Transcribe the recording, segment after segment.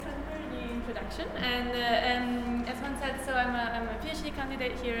introduction. And as one said, so I'm a PhD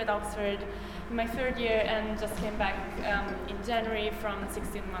candidate here at Oxford in my third year and just came back in January from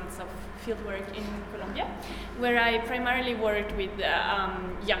 16 months of fieldwork in Colombia, where I primarily worked with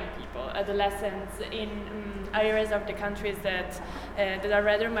young people, adolescents in areas of the countries that are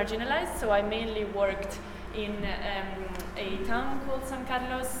rather marginalized. So I mainly worked in a town called San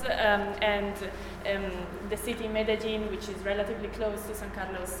Carlos and the city Medellin, which is relatively close to San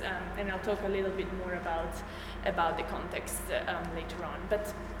Carlos, and I'll talk a little bit more about the context later on.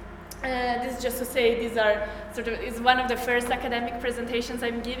 But this is just to say these are is one of the first academic presentations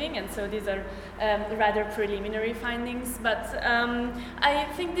I'm giving, and so these are rather preliminary findings. But I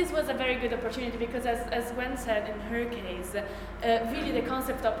think this was a very good opportunity because, as Gwen said in her case, really the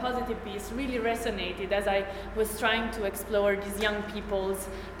concept of positive peace really resonated as I was trying to explore these young people's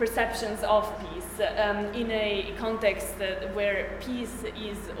perceptions of peace in a context where peace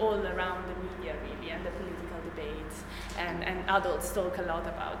is all around the media, really, and the political debates. And adults talk a lot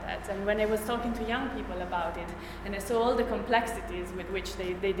about that. And when I was talking to young people about it, and I saw all the complexities with which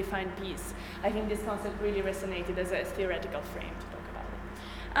they define peace, I think this concept really resonated as a theoretical frame to talk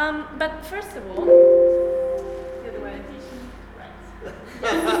about it. But first of all, the other way,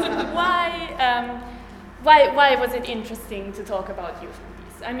 right? Why was it interesting to talk about youth and peace?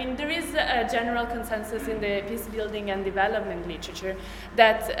 I mean, there is a general consensus in the peace building and development literature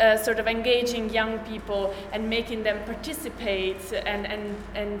that sort of engaging young people and making them participate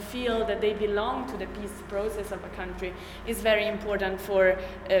and feel that they belong to the peace process of a country is very important for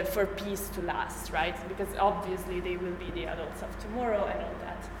peace to last, right? Because obviously they will be the adults of tomorrow and all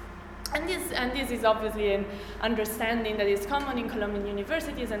that. And this is obviously an understanding that is common in Colombian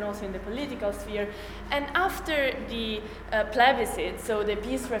universities and also in the political sphere. And after the plebiscite, so the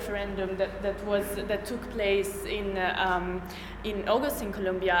peace referendum that took place in August in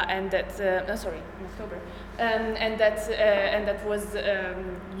Colombia, and that in October, and that was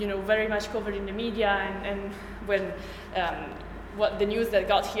very much covered in the media, and when what the news that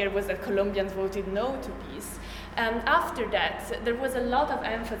got here was that Colombians voted no to peace. After that, there was a lot of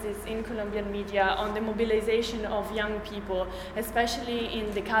emphasis in Colombian media on the mobilization of young people, especially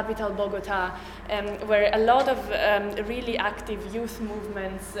in the capital, Bogota, where a lot of really active youth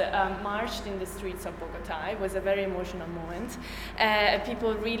movements marched in the streets of Bogota. It was a very emotional moment.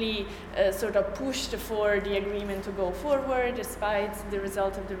 People really sort of pushed for the agreement to go forward despite the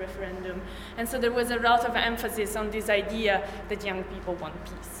result of the referendum. And so there was a lot of emphasis on this idea that young people want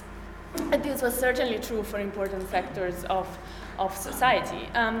peace. And this was certainly true for important sectors of society.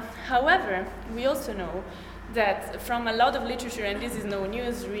 However, we also know that from a lot of literature, and this is no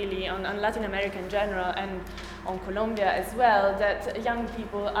news really on Latin America in general and on Colombia as well, that young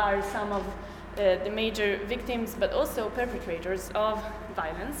people are some of the major victims but also perpetrators of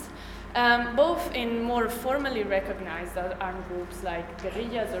violence. Both in more formally recognized armed groups like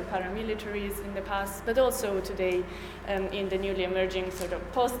guerrillas or paramilitaries in the past, but also today in the newly emerging sort of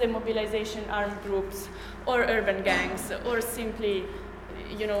post-demobilization armed groups or urban gangs, or simply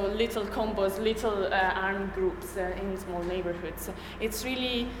little combos, little armed groups in small neighborhoods. It's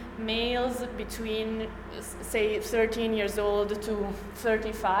really males between, say, 13 years old to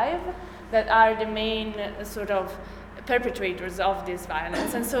 35 that are the main sort of perpetrators of this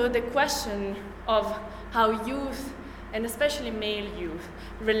violence. And so the question of how youth, and especially male youth,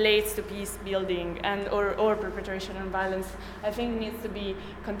 relates to peace building and or perpetration and violence, I think needs to be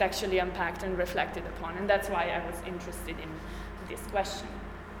contextually unpacked and reflected upon. And that's why I was interested in this question.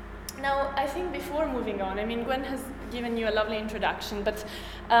 Now, I think before moving on, I mean, Gwen has given you a lovely introduction, but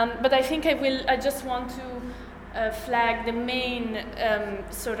I think I just want to flag the main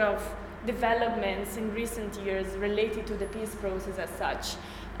sort of developments in recent years related to the peace process as such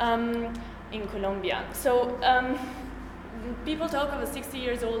in Colombia. So people talk of a 60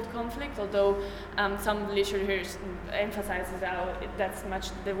 years old conflict, although some literature emphasizes how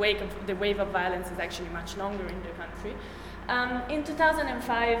the wave of violence is actually much longer in the country. In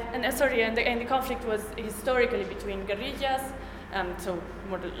 2005, and the conflict was historically between guerrillas, so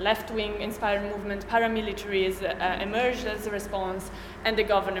more the left-wing inspired movement, paramilitaries emerged as a response, and the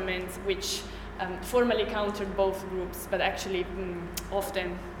government, which formally countered both groups, but actually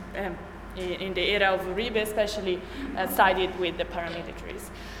often in the era of Uribe especially, sided with the paramilitaries.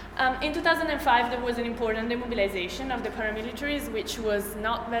 In 2005, there was an important demobilization of the paramilitaries, which was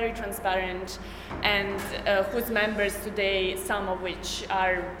not very transparent, and whose members today, some of which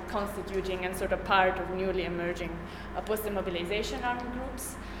are constituting and sort of part of newly emerging post-demobilization armed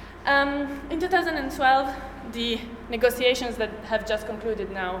groups. In 2012, the negotiations that have just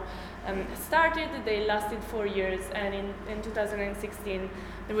concluded now started. They lasted 4 years, and in 2016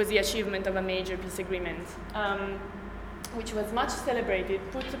 there was the achievement of a major peace agreement, which was much celebrated,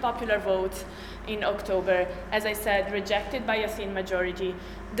 put to popular vote in October, as I said, rejected by a thin majority.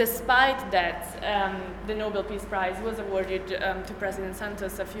 Despite that, the Nobel Peace Prize was awarded to President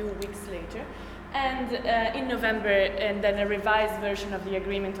Santos a few weeks later. And in November, and then a revised version of the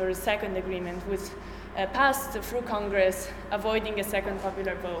agreement, or a second agreement, was passed through Congress, avoiding a second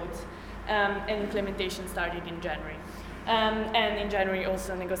popular vote, and implementation started in January. And in January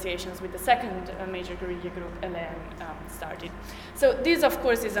also negotiations with the second major guerrilla group, ELN, started. So this, of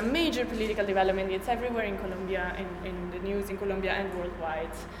course, is a major political development. It's everywhere in Colombia, in the news in Colombia and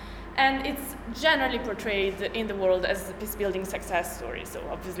worldwide. And it's generally portrayed in the world as a peace-building success story. So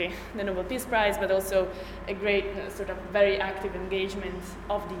obviously the Nobel Peace Prize, but also a great sort of very active engagement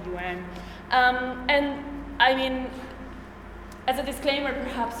of the UN. And I mean, as a disclaimer,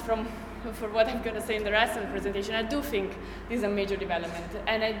 perhaps for what I'm going to say in the rest of the presentation, I do think this is a major development,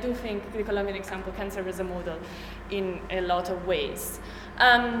 and I do think the Colombian example can serve as a model in a lot of ways.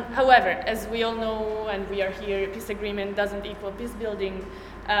 However, as we all know, and we are here, peace agreement doesn't equal peace building.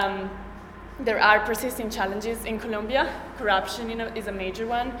 There are persisting challenges in Colombia. Corruption, is a major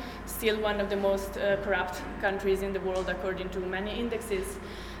one, still one of the most corrupt countries in the world according to many indexes,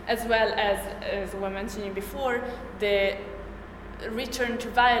 as well as we were mentioning before, the return to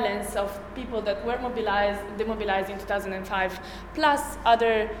violence of people that were demobilized in 2005, plus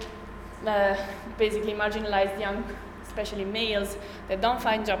other basically marginalized young, especially males, that don't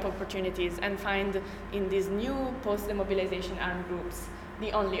find job opportunities and find in these new post-demobilization armed groups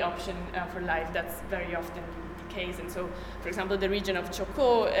the only option for life. That's very often the case. And so, for example, the region of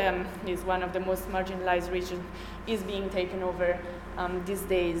Chocó is one of the most marginalized regions, is being taken over these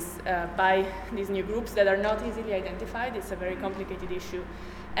days by these new groups that are not easily identified. It's a very complicated issue.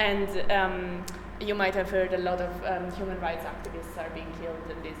 And you might have heard a lot of human rights activists are being killed,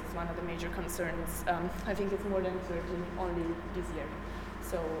 and this is one of the major concerns. I think it's more than 30 only this year.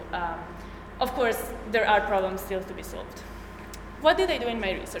 So, of course, there are problems still to be solved. What did I do in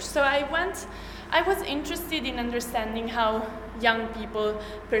my research? So I was interested in understanding how young people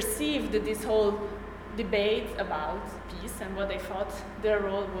perceived this whole debate about peace and what they thought their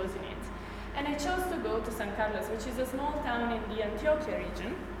role was in it. And I chose to go to San Carlos, which is a small town in the Antioquia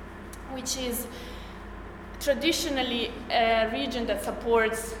region, which is traditionally a region that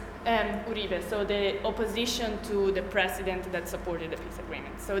supports Uribe, so the opposition to the president that supported the peace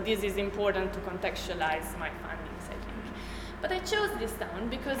agreement. So this is important to contextualize my findings, I think. But I chose this town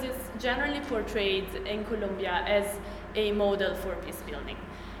because it's generally portrayed in Colombia as a model for peace building.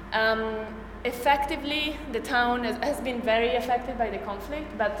 Effectively, the town has been very affected by the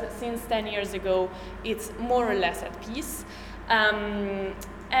conflict, but since 10 years ago, it's more or less at peace.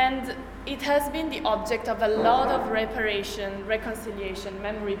 And it has been the object of a lot of reparation, reconciliation,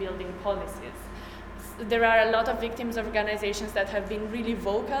 memory building policies. There are a lot of victims organizations that have been really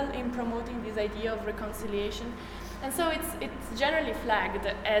vocal in promoting this idea of reconciliation. And so it's generally flagged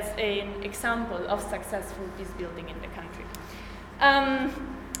as an example of successful peace building in the country.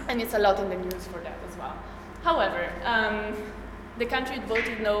 And it's a lot in the news for that as well. However, the country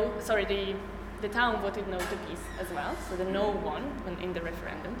voted no, the town voted no to peace as well, so the no won in the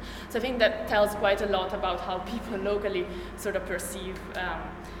referendum. So I think that tells quite a lot about how people locally sort of perceive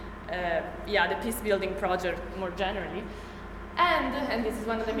the peace-building project more generally. And this is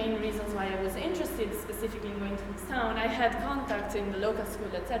one of the main reasons why I was interested specifically in going to this town. I had contacts in the local school,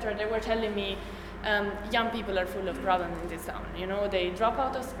 etc. They were telling me young people are full of problems in this town. They drop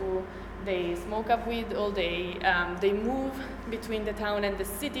out of school, they smoke up weed all day, they move between the town and the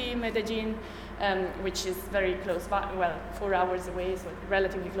city, Medellin, which is very close by, 4 hours away, so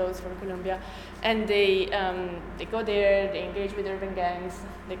relatively close from Colombia. And they go there, they engage with urban gangs,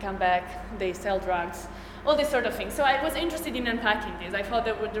 they come back, they sell drugs, all this sort of thing. So I was interested in unpacking this. I thought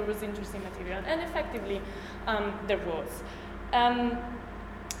that there was interesting material, and effectively there was.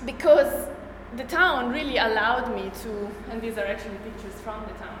 Because the town really allowed me to, and these are actually pictures from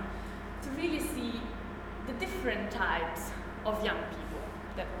the town, to really see the different types of young people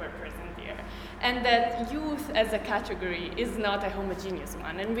that were present there. And that youth as a category is not a homogeneous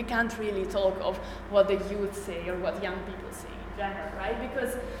one, and we can't really talk of what the youth say or what young people say in general, right?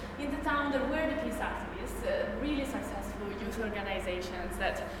 Because in the town there were the peace activists, really successful youth organizations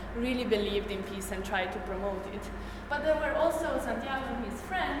that really believed in peace and tried to promote it. But there were also Santiago and his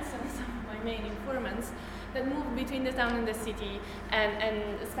friends, and some of my main informants, that moved between the town and the city and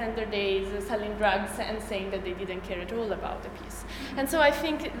spent their days selling drugs and saying that they didn't care at all about the peace. And so I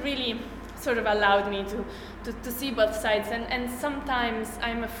think really sort of allowed me to see both sides. And sometimes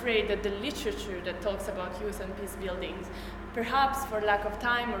I'm afraid that the literature that talks about youth and peace buildings, perhaps for lack of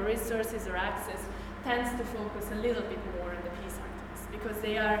time or resources or access, tends to focus a little bit more on the peace activists because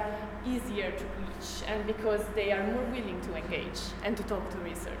they are easier to reach and because they are more willing to engage and to talk to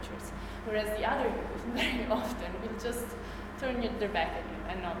researchers. Whereas the other youth very often will just turn their back at you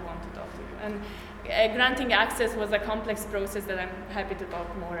and not want to talk to you. And granting access was a complex process that I'm happy to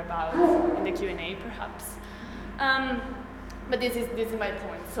talk more about in the Q&A perhaps. But this is my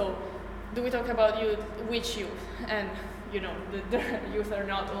point. So do we talk about youth, which youth? And you know, the youth are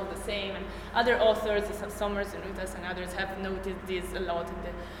not all the same, and other authors, Sommers and Utas and others, have noted this a lot in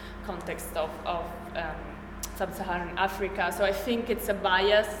the context of sub-Saharan Africa. So I think it's a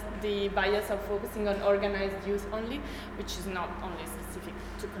bias, the bias of focusing on organized youth only, which is not only specific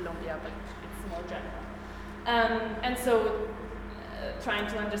to Colombia, but it's more general. And so trying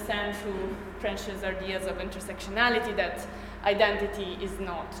to understand through French's ideas of intersectionality that identity is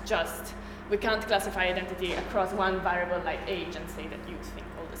not just, we can't classify identity across one variable like age and say that youth think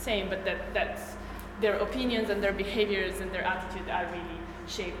all the same, but that their opinions and their behaviors and their attitude are really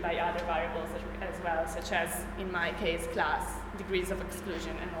shaped by other variables as well, such as, in my case, class, degrees of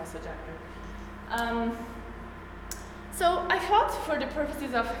exclusion, and also gender. So I thought for the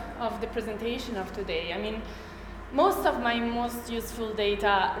purposes of the presentation of today, I mean, most of my most useful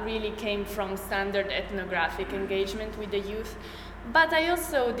data really came from standard ethnographic engagement with the youth. But I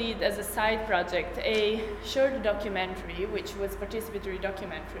also did, as a side project, a short documentary, which was participatory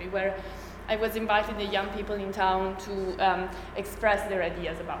documentary, where I was inviting the young people in town to express their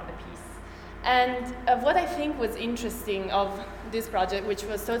ideas about the piece. And what I think was interesting of this project, which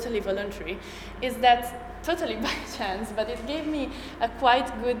was totally voluntary, is that, totally by chance, but it gave me a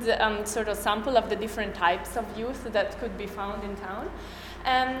quite good sort of sample of the different types of youth that could be found in town.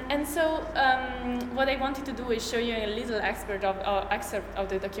 And so what I wanted to do is show you a little excerpt of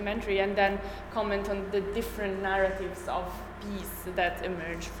the documentary and then comment on the different narratives of peace that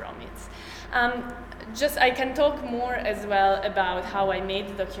emerge from it. I can talk more as well about how I made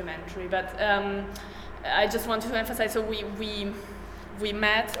the documentary, but I just want to emphasize, so we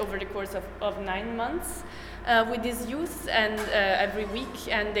met over the course of 9 months with these youths and every week,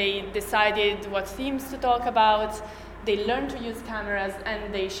 and they decided what themes to talk about. They learned to use cameras,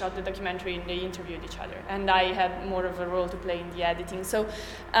 and they shot the documentary, and they interviewed each other. And I had more of a role to play in the editing. So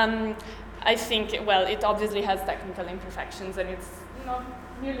I think, well, it obviously has technical imperfections, and it's not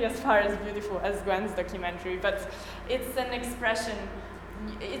nearly as far as beautiful as Gwen's documentary, but it's an expression,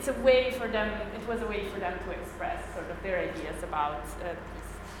 it's a way for them, it was a way for them to express sort of their ideas about this.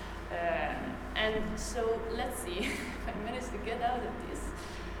 And so let's see if I manage to get out of this.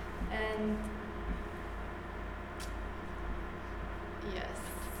 And yes.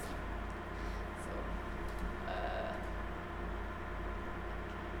 So,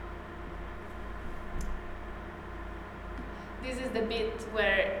 this is the bit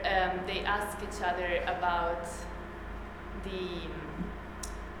where they ask each other about the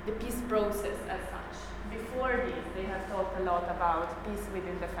peace process as such. Before this, they have talked a lot about peace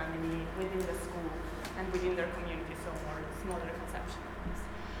within the family, within the school, and within their community, so more smaller conception of peace.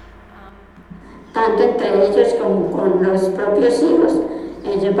 Tanto entre ellos como con los propios hijos,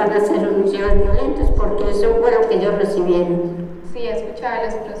 ellos van a ser unos hijos violentos porque eso fue lo que ellos recibieron. Sí, escuchaba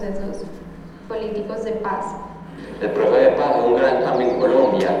los procesos políticos de paz. El proceso de paz es un gran cambio en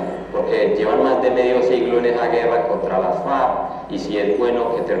Colombia porque llevan más de medio siglo en esa guerra contra las FARC y si es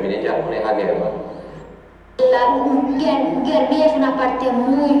bueno que terminen ya con esa guerra. La guerrilla es una parte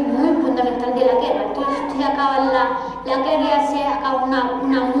muy fundamental de la guerra. Entonces, se acaba la guerra, se acaba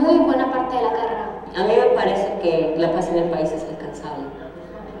una muy buena parte de la guerra. A mí me parece que la paz en el país es alcanzable.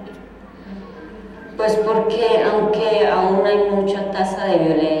 Pues porque aunque aún hay mucha tasa de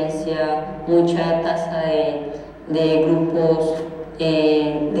violencia, mucha tasa de grupos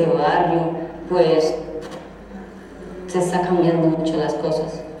de barrio, pues se está cambiando mucho las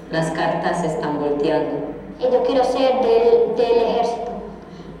cosas. Las cartas se están volteando. Yo quiero ser del ejército,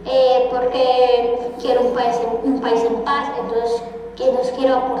 porque quiero un país en paz, entonces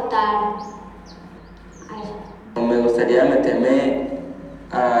quiero aportar a eso. Me gustaría meterme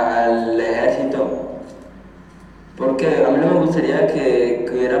al ejército, porque a mí no me gustaría que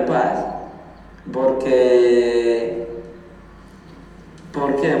hubiera paz, porque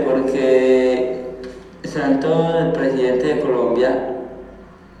tanto el presidente de Colombia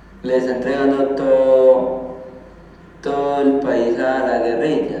le está entregando todo el país a la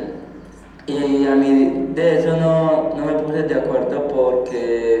guerrilla. Y a mí de eso no me puse de acuerdo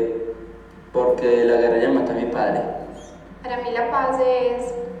porque la guerrilla mató a mi padre. Para mí la paz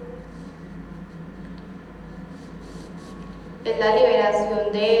es es la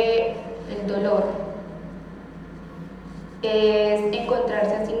liberación del dolor, es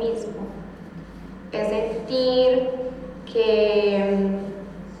encontrarse a sí mismo, es sentir que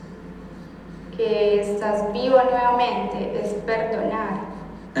estás vivo nuevamente, es perdonar.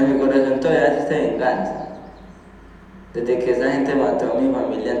 En mi corazón todavía existe venganza. Desde que esa gente mató a mi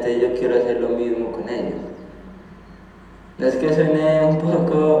familia, antes yo quiero hacer lo mismo con ellos. No es que suene un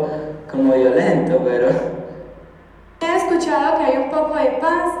poco como violento, pero... He escuchado que hay un poco de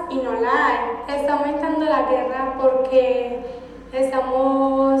paz y no la hay. Está aumentando la guerra porque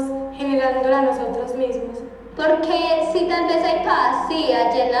estamos generándola nosotros mismos. Porque si tal vez hay paz, sí,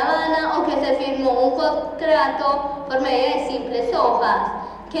 allí en La Habana, o que se firmó un contrato por medio de simples hojas,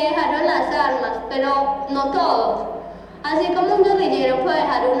 que dejaron las armas, pero no todos. Así como un guerrillero puede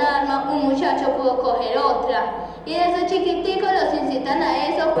dejar un arma, un muchacho pudo coger otra. Y desde chiquiticos los incitan a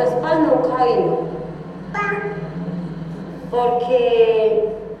eso. Pues paz nunca ha habido.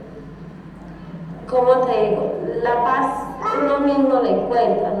 Porque, como te digo, la paz uno mismo la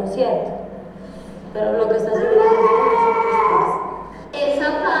encuentra, ¿no es cierto? Pero lo que está haciendo es paz.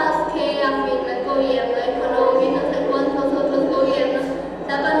 Esa paz que afirma el gobierno de Colombia y no sé cuántos otros gobiernos,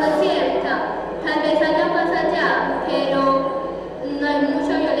 esa paz no es cierta. Tal vez haya paz allá, pero no hay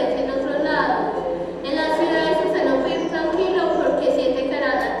mucha violencia en otros lados. En las ciudades se no vive tranquilo porque siente que la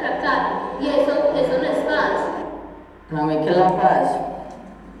van a atracar y eso no es paz. Para mí, ¿qué es la paz?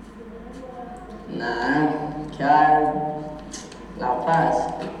 Nada, ¿qué hay? La paz.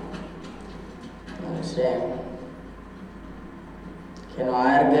 No sé. Que no va a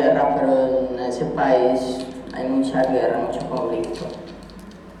haber guerra, pero en ese país hay mucha guerra, mucho conflicto.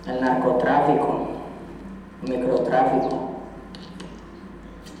 El narcotráfico, el microtráfico,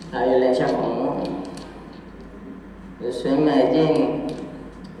 la violencia común. Yo estoy en Medellín,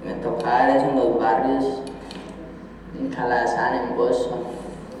 me toca ver eso en los barrios, en Calazán, en Boston,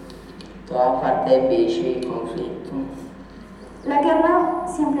 toda parte de bicho y conflicto. La guerra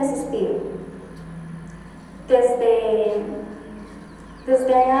siempre ha existido.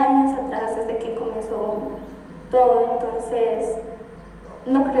 Desde años atrás, desde que comenzó todo, entonces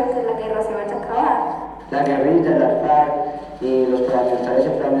no creo que la guerra se vaya a acabar. La guerrilla, las FARC y los paramilitares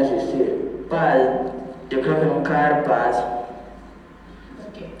siempre van a existir. Paz, yo creo que nunca va a haber paz.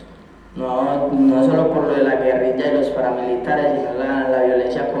 ¿Por qué? No solo por lo de la guerrilla y los paramilitares, sino la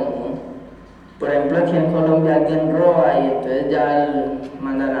violencia común. Por ejemplo, aquí en Colombia alguien roba y entonces ya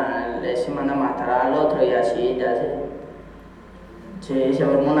se manda a matar al otro y así ya se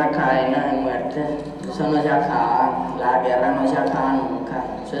forma una cadena de muerte. Eso no se acaba, la guerra no se acaba nunca.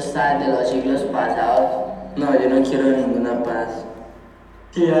 Eso está desde los siglos pasados. No, yo no quiero ninguna paz.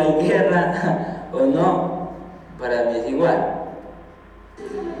 Si hay guerra o no, para mí es igual.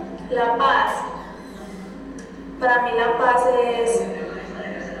 La paz. Para mí la paz es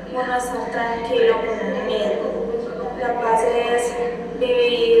uno estar tranquilo con uno mismo. La paz es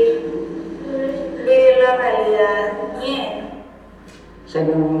vivir la realidad bien.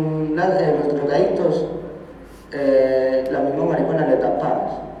 Según los drogaditos, la misma marihuana les da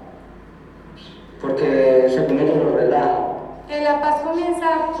paz, porque según ellos lo relaja. La paz comienza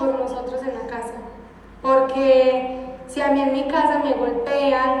por nosotros en la casa, porque si a mí en mi casa me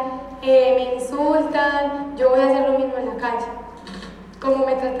golpean, me insultan, yo voy a hacer lo mismo en la calle. Como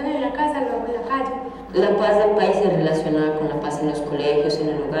me tratan en la casa, lo hago en la calle. La paz del país es relacionada con la paz en los colegios, en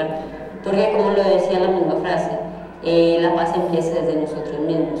el hogar, porque como lo decía la misma frase, la paz empieza desde nosotros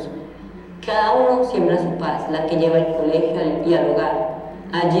mismos. Cada uno siembra su paz, la que lleva al colegio y al hogar.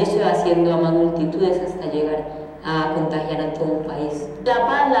 Allí se va haciendo a más multitudes hasta llegar a contagiar a todo un país. La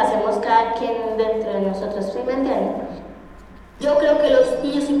paz la hacemos cada quien dentro de nosotros, ¿sí me entienden? Yo creo que los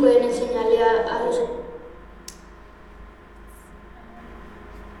niños sí pueden enseñarle a los...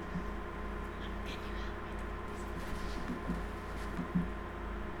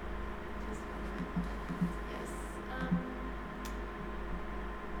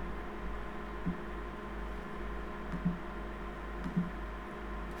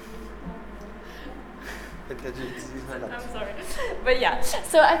 I'm sorry, but yeah.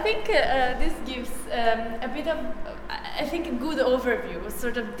 So I think this gives a bit of, I think, a good overview of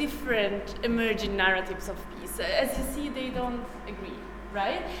sort of different emerging narratives of peace. As you see, they don't agree,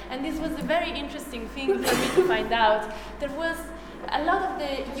 right? And this was a very interesting thing for me to find out. There was a lot of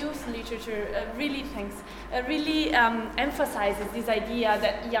the youth literature really emphasizes this idea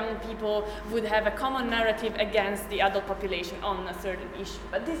that young people would have a common narrative against the adult population on a certain issue.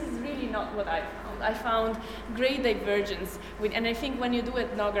 But this is really not what I found. I found great divergence with, and I think when you do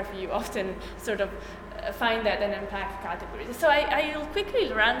ethnography, you often sort of find that and unpack categories. So I'll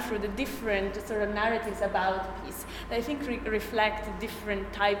quickly run through the different sort of narratives about peace that I think reflect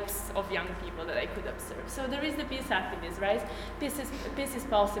different types of young people that I could observe. So there is the peace activist, right? Peace is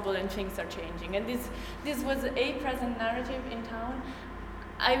possible and things are changing. And this was a present narrative in town.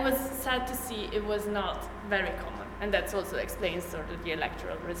 I was sad to see it was not very common, and that also explains sort of the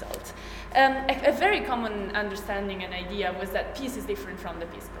electoral result. A very common understanding and idea was that peace is different from the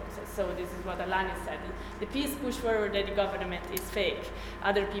peace process. So this is what Alanis said. The peace push forward that the government is fake.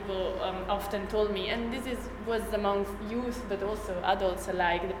 Other people often told me, and this was among youth, but also adults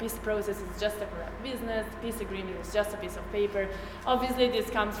alike, the peace process is just a corrupt business, the peace agreement is just a piece of paper. Obviously this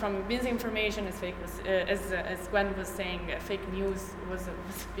comes from misinformation, as Gwen was saying, fake news was a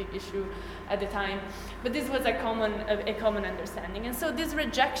big issue at the time. But this was a common understanding. And so this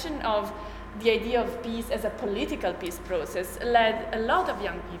rejection of the idea of peace as a political peace process led a lot of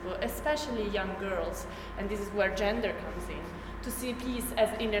young people, especially young girls, and this is where gender comes in, to see peace as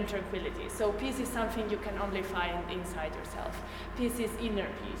inner tranquility. So peace is something you can only find inside yourself. Peace is inner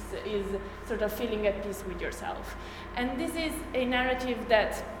peace, is sort of feeling at peace with yourself. And this is a narrative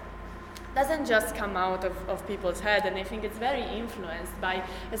that doesn't just come out of people's head, and I think it's very influenced by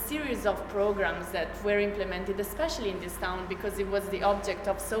a series of programs that were implemented, especially in this town, because it was the object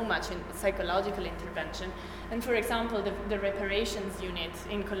of so much psychological intervention. And for example, the reparations unit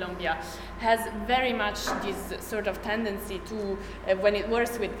in Colombia has very much this sort of tendency to, when it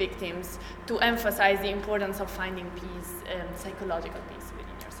works with victims, to emphasize the importance of finding peace, psychological peace.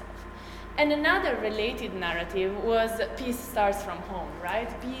 And another related narrative was peace starts from home, right?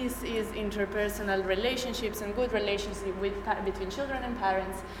 Peace is interpersonal relationships and good relationships between children and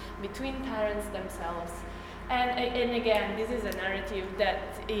parents, between parents themselves. And again, this is a narrative that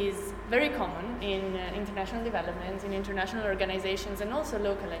is very common in international development, in international organizations and also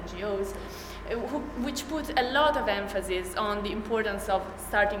local NGOs, which put a lot of emphasis on the importance of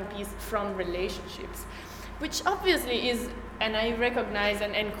starting peace from relationships, which obviously is, and I recognize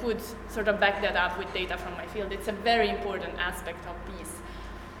and could sort of back that up with data from my field, it's a very important aspect of peace.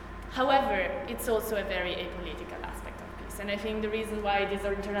 However, it's also a very apolitical aspect of peace. And I think the reason why these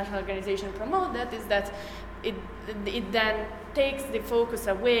international organizations promote that is that it then takes the focus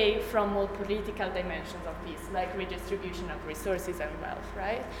away from all political dimensions of peace, like redistribution of resources and wealth,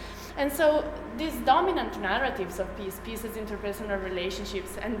 right? And so these dominant narratives of peace as interpersonal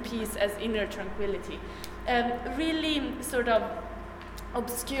relationships and peace as inner tranquility, really sort of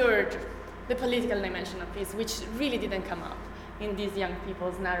obscured the political dimension of peace, which really didn't come up in these young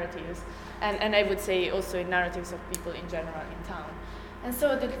people's narratives, and I would say also in narratives of people in general in town. And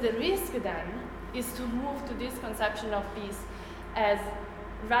so the risk then is to move to this conception of peace as,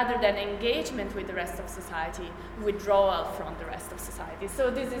 rather than engagement with the rest of society, withdrawal from the rest of society.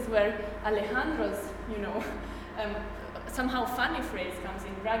 So this is where Alejandro's, somehow funny phrase comes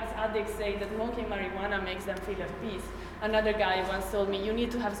in. Drugs addicts say that smoking marijuana makes them feel at peace. Another guy once told me, you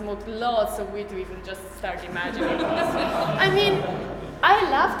need to have smoked lots of weed to even just start imagining peace. I mean, I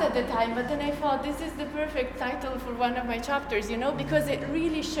laughed at the time, but then I thought this is the perfect title for one of my chapters, because it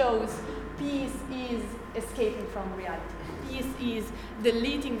really shows peace is escaping from reality. Peace is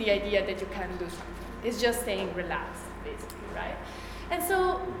deleting the idea that you can do something. It's just staying relaxed, basically, right? And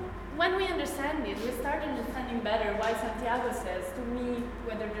so when we understand it, we start understanding better why Santiago says, to me,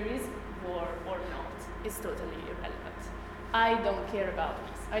 whether there is war or not is totally irrelevant. I don't care about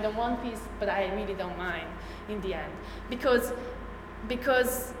peace. I don't want peace, but I really don't mind in the end. Because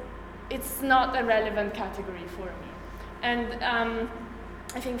it's not a relevant category for me. And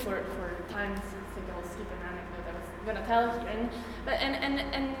I think for time's sake, I'll skip an anecdote I was going to tell here.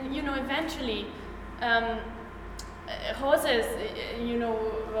 And eventually, Jose's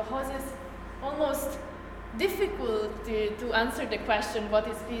almost difficult to answer the question, what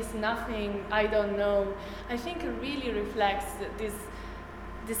is peace? Nothing, I don't know. I think it really reflects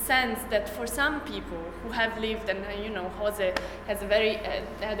the sense that for some people who have lived, and Jose has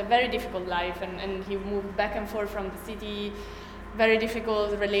had a very difficult life, and he moved back and forth from the city, very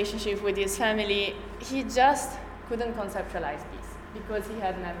difficult relationship with his family. He just couldn't conceptualize peace because he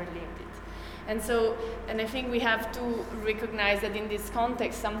had never lived it. And I think we have to recognize that in this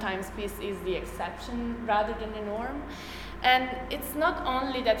context, sometimes peace is the exception rather than the norm. And it's not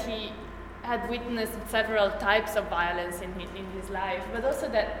only that he had witnessed several types of violence in his life, but also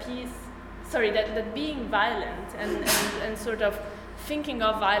that that being violent and sort of thinking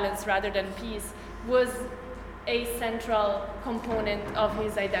of violence rather than peace was a central component of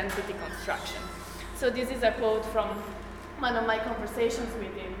his identity construction. So this is a quote from one of my conversations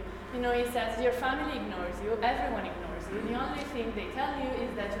with him. He says, your family ignores you, everyone ignores you, the only thing they tell you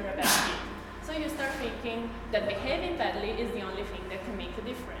is that you're a bad kid. So you start thinking that behaving badly is the only thing that can make a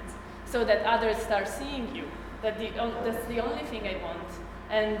difference, so that others start seeing you, that that's the only thing I want.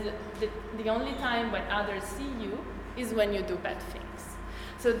 And the only time when others see you is when you do bad things.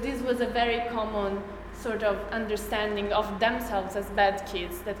 So this was a very common sort of understanding of themselves as bad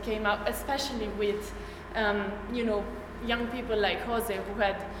kids that came up, especially with, young people like Jose who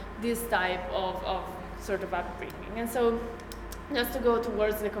had this type of sort of upbringing. And so just to go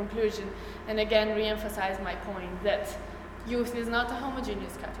towards the conclusion and again re-emphasize my point that youth is not a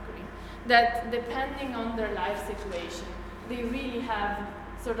homogeneous category, that depending on their life situation, they really have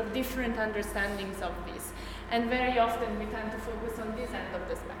sort of different understandings of this. And very often we tend to focus on this end of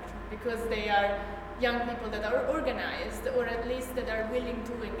the spectrum because they are young people that are organized, or at least that are willing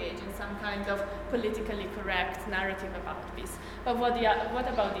to engage in some kind of politically correct narrative about this. But what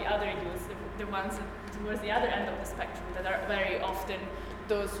about the other youth, the ones towards the other end of the spectrum that are very often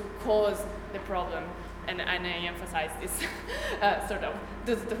those who cause the problem? And I emphasize this, sort of,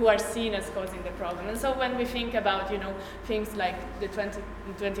 those who are seen as causing the problem. And so when we think about, things like the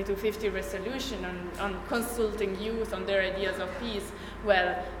 2250 resolution on consulting youth on their ideas of peace,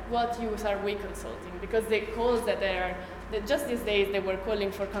 well, what youth are we consulting? Because the calls that just these days they were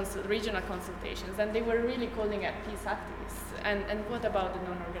calling for regional consultations, and they were really calling at peace activists. And what about the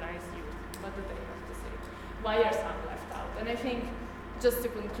non-organized youth? What do they have to say? Why are some left out? And I think, just to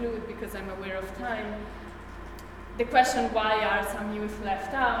conclude, because I'm aware of time, the question why are some youth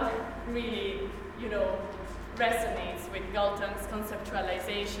left out really, resonates with Galton's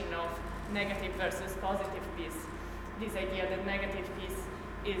conceptualization of negative versus positive peace. This idea that negative peace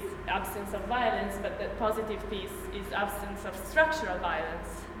is absence of violence, but that positive peace is absence of structural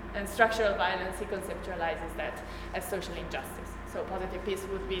violence. And structural violence, he conceptualizes that as social injustice. So positive peace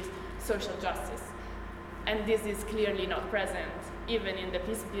would be social justice. And this is clearly not present even in the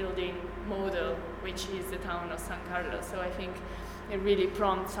peace building model, which is the town of San Carlos. So I think it really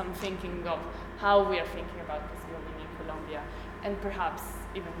prompts some thinking of how we are thinking about peace building in Colombia, and perhaps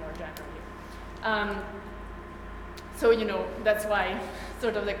even more generally. So that's why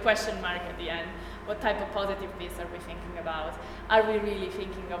sort of the question mark at the end, what type of positive peace are we thinking about? Are we really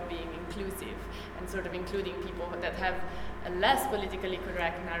thinking of being inclusive and sort of including people that have a less politically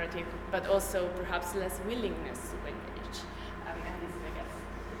correct narrative, but also perhaps less willingness to engage?